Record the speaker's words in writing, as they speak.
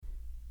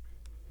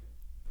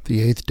the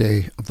 8th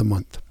day of the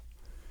month.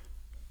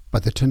 By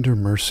the tender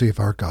mercy of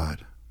our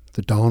God,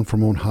 the dawn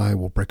from on high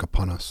will break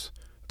upon us,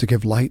 to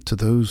give light to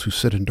those who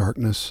sit in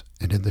darkness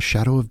and in the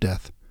shadow of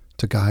death,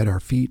 to guide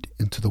our feet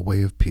into the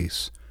way of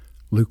peace.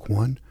 Luke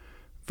 1,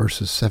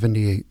 verses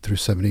 78 through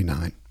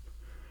 79.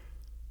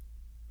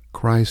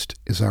 Christ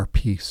is our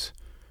peace.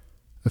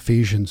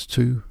 Ephesians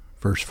 2,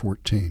 verse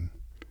 14.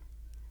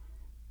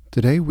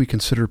 Today we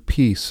consider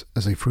peace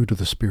as a fruit of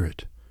the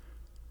Spirit.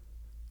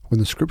 When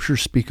the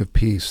Scriptures speak of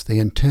peace, they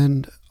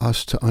intend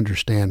us to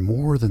understand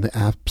more than the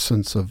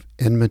absence of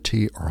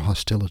enmity or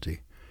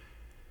hostility.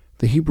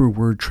 The Hebrew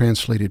word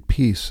translated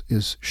peace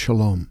is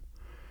shalom.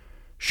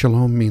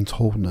 Shalom means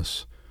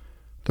wholeness,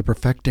 the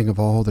perfecting of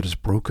all that is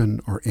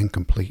broken or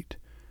incomplete.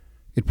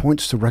 It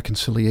points to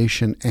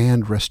reconciliation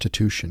and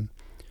restitution.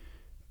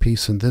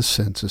 Peace in this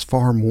sense is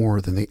far more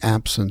than the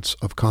absence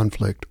of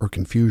conflict or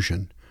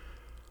confusion.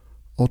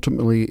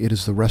 Ultimately, it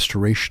is the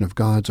restoration of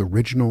God's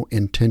original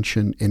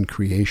intention in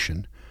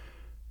creation,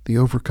 the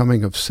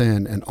overcoming of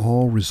sin and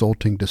all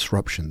resulting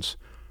disruptions.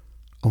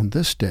 On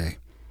this day,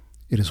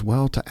 it is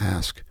well to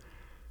ask,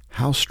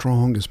 how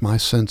strong is my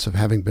sense of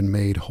having been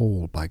made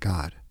whole by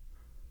God?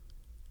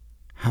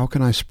 How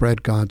can I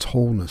spread God's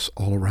wholeness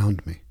all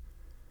around me?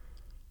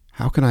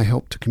 How can I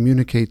help to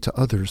communicate to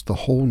others the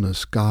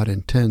wholeness God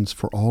intends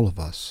for all of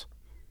us?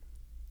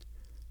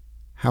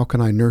 How can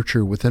I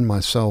nurture within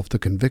myself the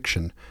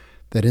conviction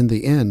that in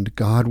the end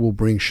God will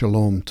bring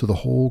shalom to the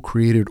whole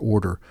created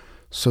order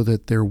so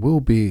that there will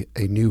be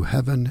a new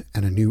heaven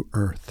and a new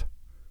earth?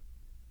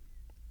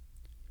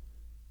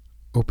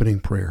 Opening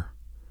prayer.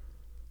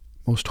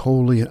 Most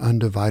holy and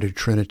undivided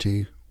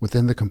Trinity,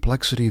 within the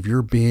complexity of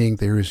your being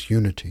there is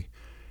unity,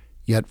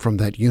 yet from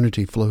that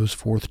unity flows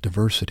forth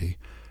diversity,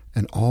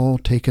 and all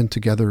taken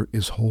together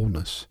is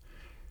wholeness.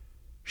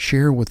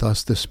 Share with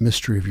us this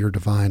mystery of your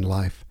divine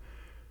life,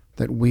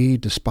 that we,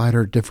 despite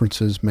our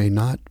differences, may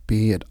not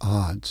be at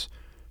odds,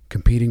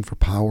 competing for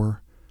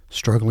power,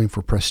 struggling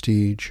for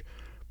prestige,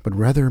 but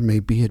rather may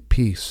be at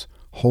peace,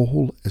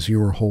 whole as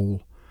you are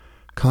whole,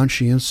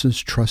 conscientious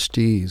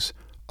trustees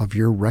of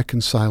your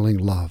reconciling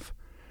love.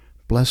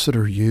 Blessed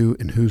are you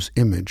in whose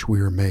image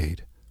we are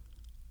made.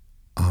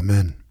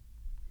 Amen.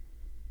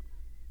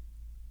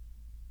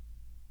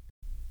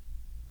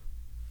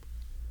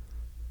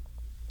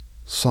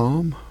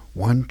 Psalm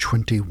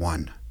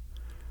 121.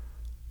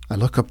 I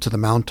look up to the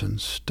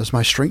mountains. Does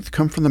my strength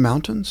come from the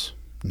mountains?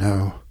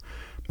 No.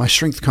 My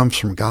strength comes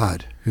from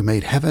God, who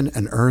made heaven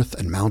and earth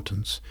and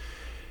mountains.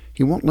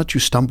 He won't let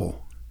you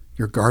stumble.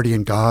 Your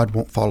guardian God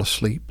won't fall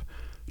asleep.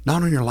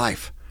 Not on your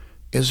life.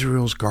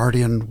 Israel's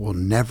guardian will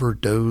never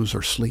doze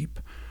or sleep.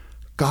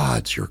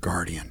 God's your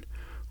guardian,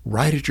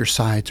 right at your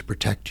side to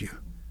protect you,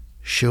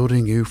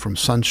 shielding you from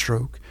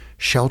sunstroke,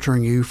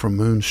 sheltering you from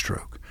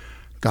moonstroke.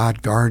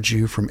 God guards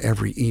you from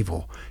every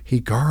evil. He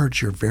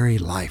guards your very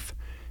life.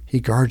 He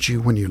guards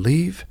you when you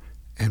leave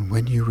and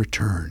when you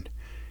return.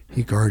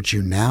 He guards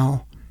you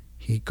now.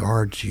 He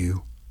guards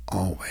you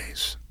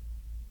always.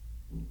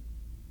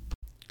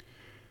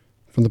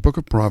 From the book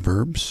of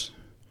Proverbs,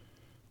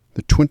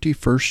 the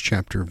 21st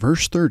chapter,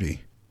 verse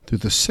 30, through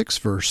the 6th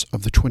verse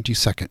of the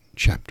 22nd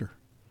chapter.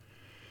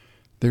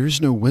 There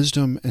is no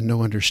wisdom and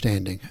no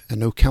understanding,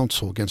 and no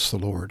counsel against the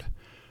Lord.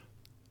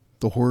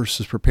 The horse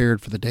is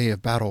prepared for the day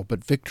of battle,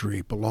 but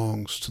victory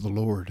belongs to the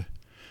Lord.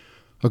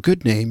 A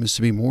good name is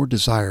to be more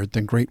desired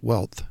than great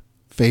wealth.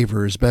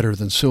 Favor is better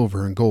than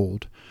silver and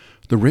gold.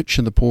 The rich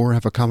and the poor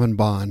have a common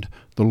bond.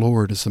 The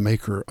Lord is the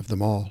maker of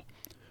them all.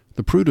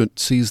 The prudent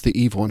sees the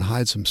evil and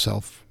hides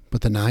himself,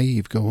 but the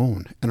naive go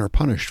on and are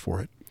punished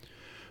for it.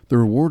 The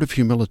reward of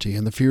humility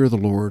and the fear of the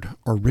Lord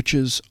are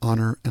riches,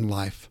 honor, and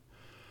life.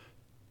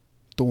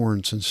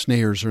 Thorns and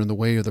snares are in the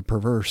way of the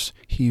perverse.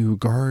 He who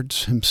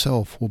guards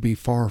himself will be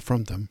far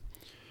from them.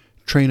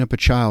 Train up a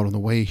child in the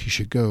way he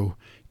should go.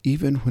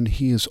 Even when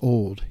he is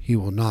old, he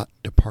will not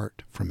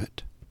depart from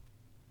it.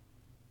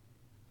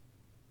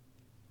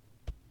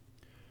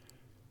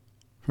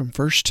 From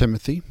 1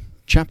 Timothy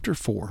chapter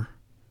 4,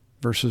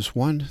 verses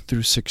 1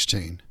 through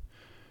 16.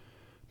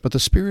 But the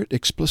Spirit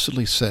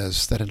explicitly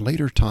says that in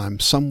later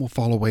times some will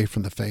fall away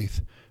from the faith,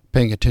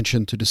 paying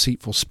attention to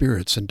deceitful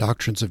spirits and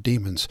doctrines of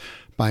demons,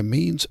 by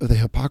means of the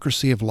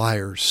hypocrisy of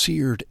liars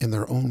seared in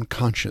their own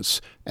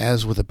conscience,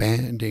 as with a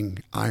banding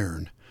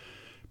iron.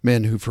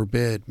 Men who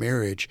forbid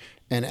marriage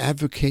and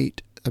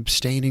advocate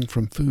abstaining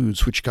from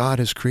foods which God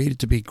has created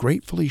to be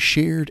gratefully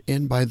shared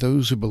in by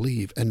those who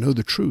believe and know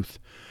the truth.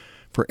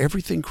 For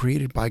everything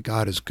created by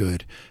God is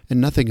good,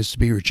 and nothing is to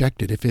be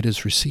rejected if it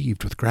is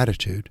received with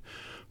gratitude,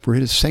 for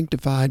it is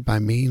sanctified by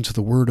means of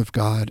the word of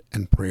God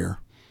and prayer.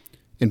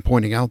 In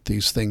pointing out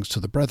these things to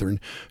the brethren,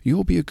 you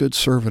will be a good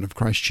servant of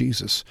Christ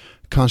Jesus,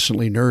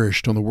 constantly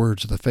nourished on the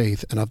words of the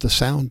faith and of the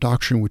sound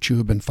doctrine which you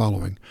have been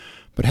following,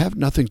 but have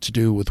nothing to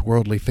do with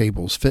worldly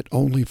fables fit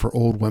only for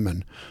old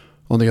women.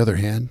 On the other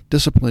hand,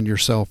 discipline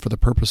yourself for the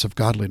purpose of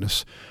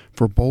godliness,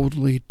 for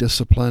boldly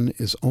discipline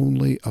is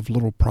only of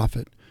little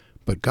profit,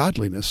 But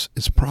godliness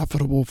is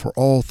profitable for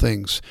all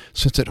things,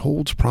 since it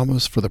holds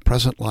promise for the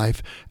present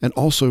life and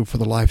also for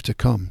the life to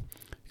come.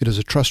 It is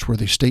a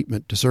trustworthy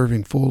statement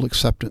deserving full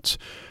acceptance,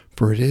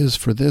 for it is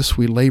for this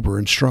we labor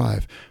and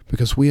strive,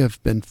 because we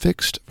have been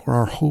fixed for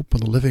our hope on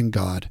the living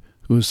God,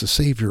 who is the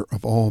Savior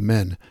of all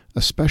men,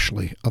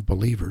 especially of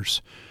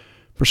believers.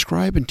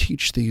 Prescribe and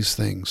teach these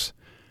things.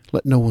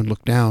 Let no one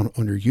look down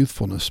on your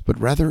youthfulness, but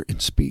rather in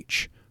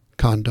speech,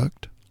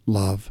 conduct,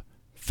 love,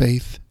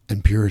 faith,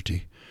 and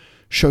purity.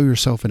 Show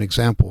yourself an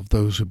example of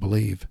those who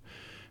believe.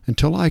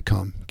 Until I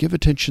come, give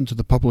attention to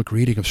the public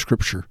reading of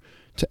Scripture,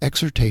 to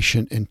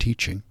exhortation and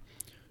teaching.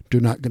 Do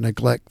not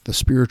neglect the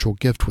spiritual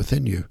gift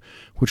within you,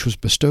 which was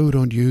bestowed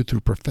on you through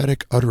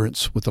prophetic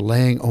utterance with the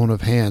laying on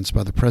of hands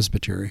by the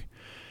presbytery.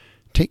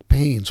 Take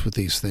pains with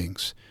these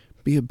things.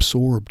 Be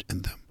absorbed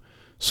in them,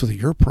 so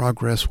that your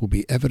progress will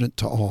be evident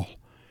to all.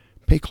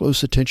 Pay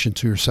close attention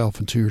to yourself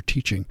and to your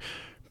teaching.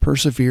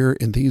 Persevere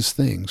in these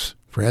things,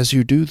 for as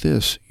you do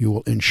this, you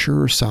will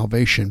ensure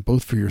salvation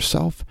both for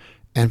yourself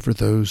and for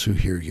those who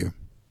hear you.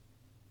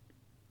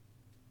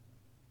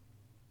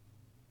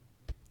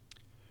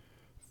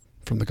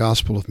 From the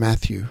Gospel of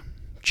Matthew,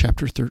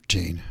 chapter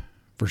 13,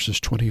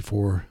 verses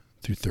 24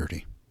 through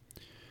 30.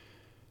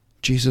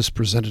 Jesus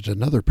presented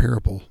another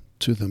parable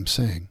to them,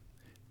 saying,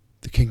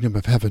 "The kingdom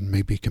of heaven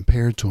may be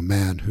compared to a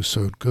man who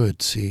sowed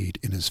good seed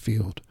in his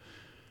field.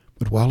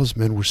 But while his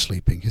men were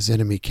sleeping, his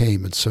enemy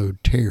came and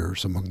sowed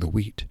tares among the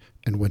wheat,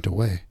 and went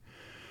away.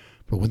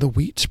 But when the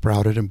wheat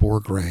sprouted and bore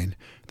grain,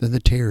 then the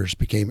tares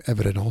became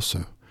evident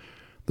also.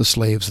 The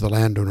slaves of the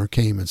landowner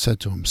came and said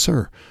to him,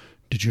 'Sir,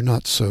 did you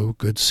not sow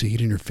good seed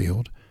in your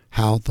field?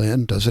 How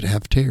then does it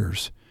have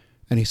tares?'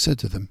 And he said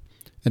to them,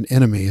 'An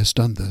enemy has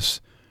done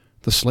this.'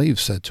 The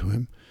slaves said to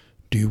him,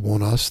 'Do you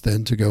want us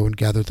then to go and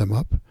gather them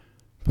up?'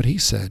 But he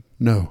said,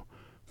 'No,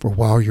 for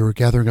while you are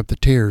gathering up the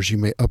tares, you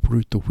may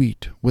uproot the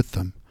wheat with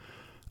them.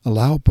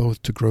 Allow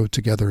both to grow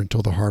together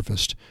until the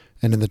harvest,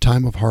 and in the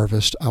time of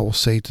harvest I will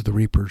say to the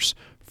reapers,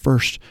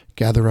 First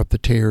gather up the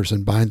tares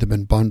and bind them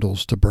in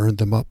bundles to burn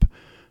them up,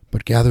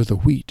 but gather the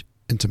wheat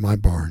into my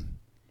barn.'"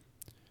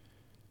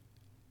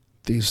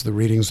 These are the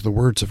readings of the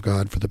words of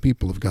God for the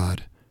people of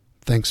God.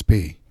 Thanks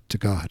be to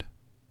God.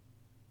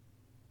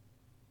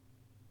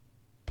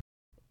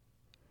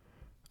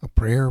 A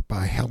prayer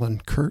by Helen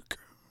Kirk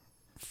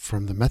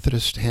from the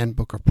Methodist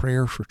Handbook of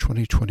Prayer for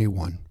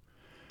 2021.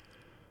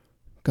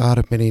 God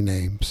of many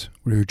names,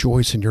 we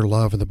rejoice in your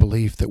love and the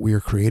belief that we are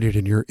created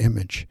in your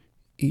image,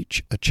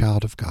 each a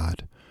child of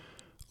God.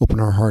 Open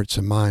our hearts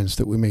and minds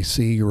that we may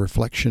see your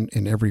reflection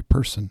in every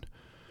person.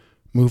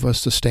 Move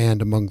us to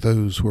stand among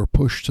those who are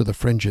pushed to the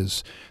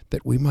fringes,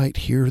 that we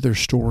might hear their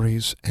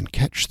stories and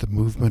catch the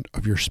movement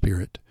of your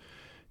Spirit.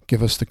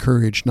 Give us the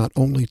courage not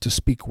only to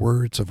speak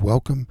words of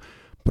welcome,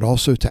 but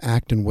also to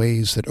act in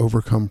ways that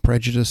overcome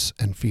prejudice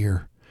and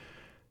fear.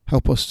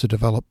 Help us to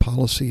develop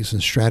policies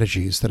and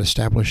strategies that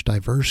establish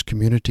diverse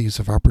communities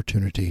of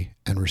opportunity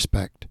and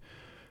respect.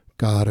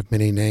 God of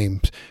many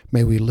names,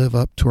 may we live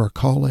up to our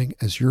calling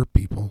as your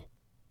people.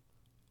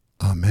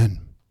 Amen.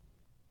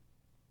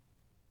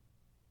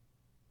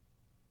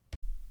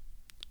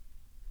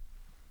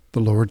 The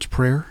Lord's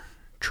Prayer,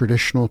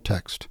 traditional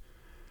text.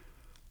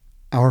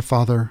 Our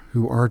Father,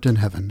 who art in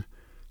heaven,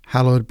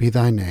 hallowed be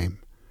thy name.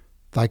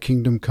 Thy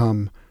kingdom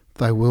come,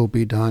 thy will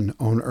be done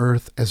on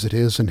earth as it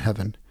is in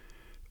heaven.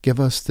 Give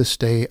us this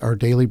day our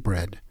daily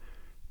bread,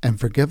 and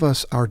forgive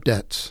us our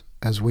debts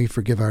as we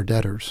forgive our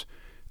debtors.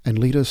 And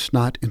lead us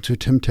not into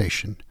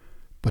temptation,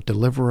 but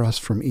deliver us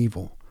from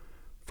evil.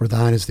 For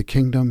thine is the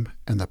kingdom,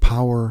 and the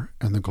power,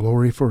 and the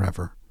glory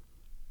forever.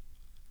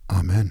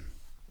 Amen.